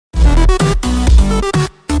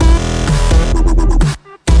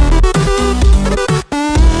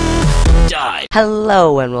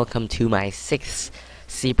Hello and welcome to my 6th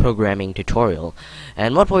C programming tutorial,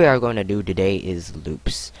 and what we are going to do today is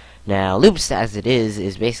loops. Now loops as it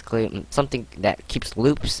is basically something that keeps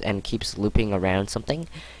loops and keeps looping around something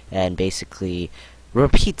and basically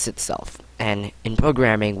repeats itself. And in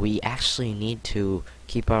programming we actually need to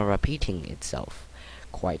keep on repeating itself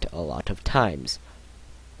quite a lot of times.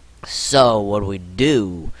 So what we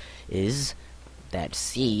do is that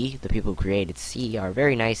C, the people who created C, are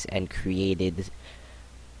very nice and created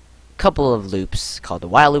a couple of loops called the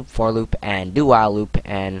while loop, for loop, and do while loop,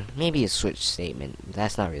 and maybe a switch statement.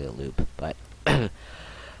 That's not really a loop, but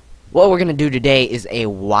what we're gonna do today is a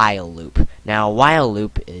while loop. Now, a while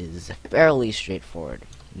loop is fairly straightforward.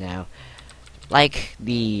 Now, like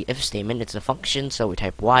the if statement, it's a function, so we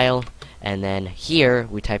type while, and then here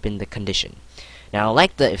we type in the condition. Now,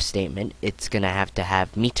 like the if statement, it's gonna have to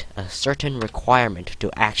meet a certain requirement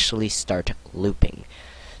to actually start looping.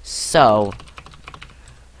 So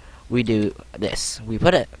we do this. We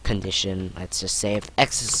put a condition, let's just say if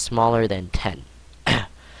x is smaller than 10,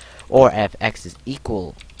 or if x is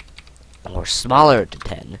equal or smaller to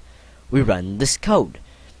 10, we run this code.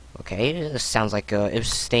 Okay, this sounds like a if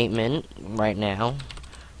statement right now.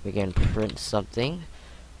 We can print something.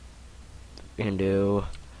 We can do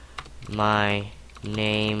my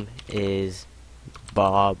name is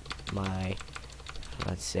Bob,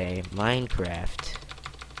 let's say Minecraft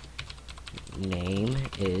name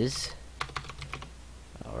is,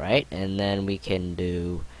 alright, and then we can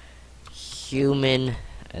do human,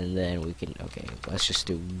 and then we can, okay, let's just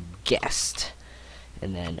do guest,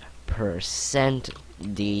 and then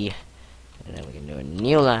 %d, and then we can do a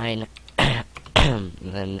new line, and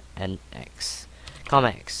then an x, comma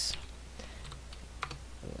x.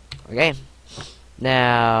 Okay.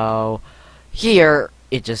 Now, here,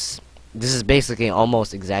 this is basically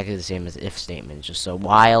almost exactly the same as if statement, just so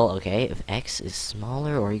while, okay, if x is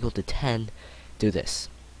smaller or equal to 10, do this.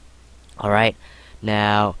 Alright,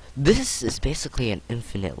 now, this is basically an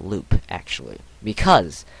infinite loop, actually,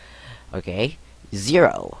 because, okay,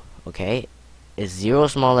 0, okay, is 0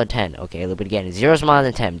 smaller than 10, okay, loop it again, 0 smaller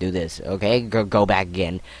than 10, do this, okay, go back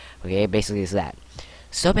again, okay, basically it's that.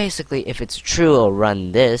 So basically, if it's true, it'll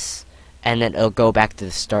run this, and then it'll go back to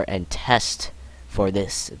the start and test for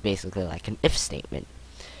this, basically like an if statement.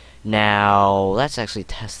 Now, let's actually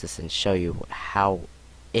test this and show you how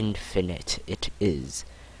infinite it is.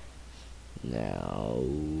 Now,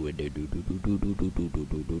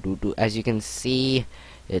 as you can see,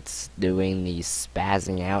 it's doing the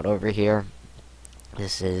spazzing out over here.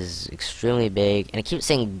 This is extremely big, and it keeps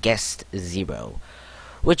saying guest 0,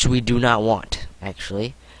 which we do not want,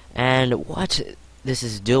 actually. And what this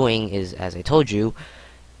is doing is, as I told you,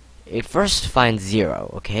 it first finds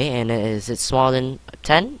 0, okay, and is it smaller than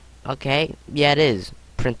 10? Okay, yeah it is.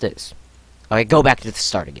 Print this. Okay, go back to the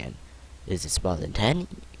start again. Is it smaller than 10?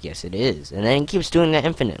 Yes it is. And then it keeps doing that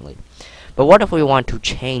infinitely. But what if we want to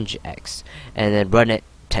change x, and then run it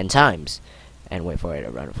 10 times, and wait for it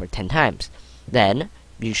to run it for 10 times? Then,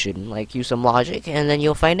 you should, use some logic, and then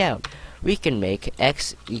you'll find out. We can make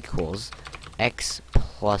x equals x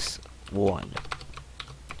plus 1.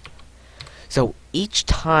 So each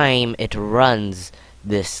time it runs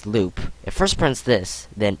this loop, it first prints this,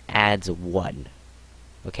 then adds 1.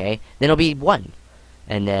 Okay? Then it'll be 1.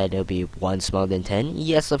 And then it'll be 1 smaller than 10.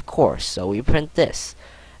 Yes, of course. So we print this.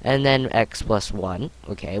 And then x plus 1.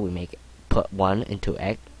 Okay, we put 1 into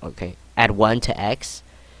x. Okay, add 1 to x.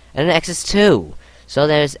 And then x is 2. So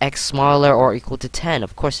there's x smaller or equal to 10.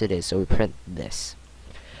 Of course it is. So we print this.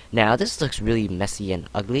 Now, this looks really messy and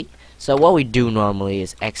ugly. So what we do normally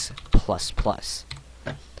is x plus plus,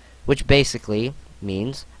 which basically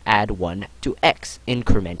means add 1 to x,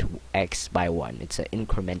 increment x by 1. It's an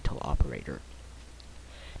incremental operator.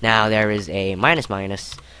 Now there is a minus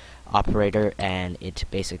minus operator, and it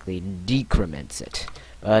basically decrements it.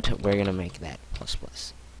 But we're gonna make that plus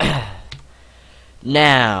plus.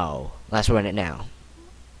 Now, let's run it now.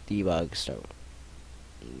 Debug start.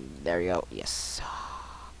 There we go. Yes.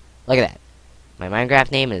 Look at that. My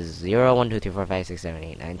Minecraft name is 0, 1, 2, 3, 4, 5, 6, 7,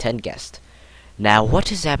 8, 9, 10 guest. Now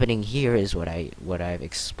what is happening here is what I've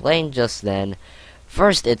explained just then.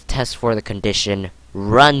 First it tests for the condition,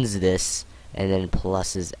 runs this, and then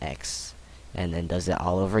pluses x, and then does it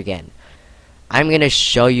all over again. I'm gonna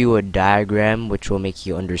show you a diagram which will make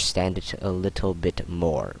you understand it a little bit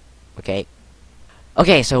more. Okay?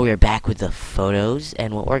 Okay, so we're back with the photos,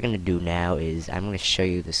 and what we're gonna do now is I'm gonna show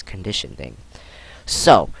you this condition thing.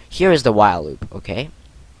 So, here is the while loop, okay?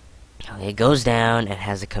 It goes down and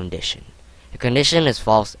has a condition. The condition is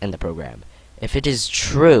false in the program. If it is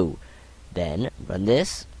true, then run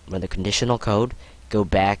this, run the conditional code, go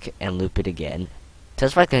back and loop it again.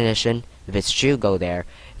 Test for condition. If it's true, go there.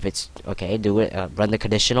 If it's okay, do it. Run the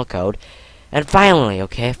conditional code, and finally,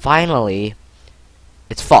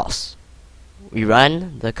 it's false. We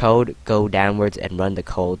run the code, go downwards, and run the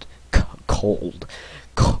code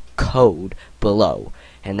code below,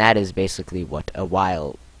 and that is basically what a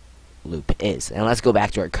while loop is. And let's go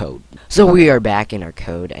back to our code. So we are back in our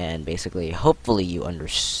code, and basically, hopefully, you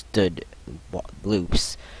understood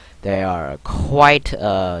loops. They are quite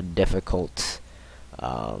a difficult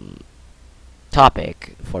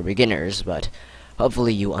topic for beginners, but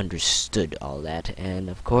hopefully you understood all that. And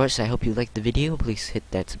of course, I hope you liked the video. Please hit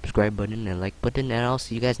that subscribe button and like button, and I'll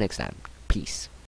see you guys next time. Peace.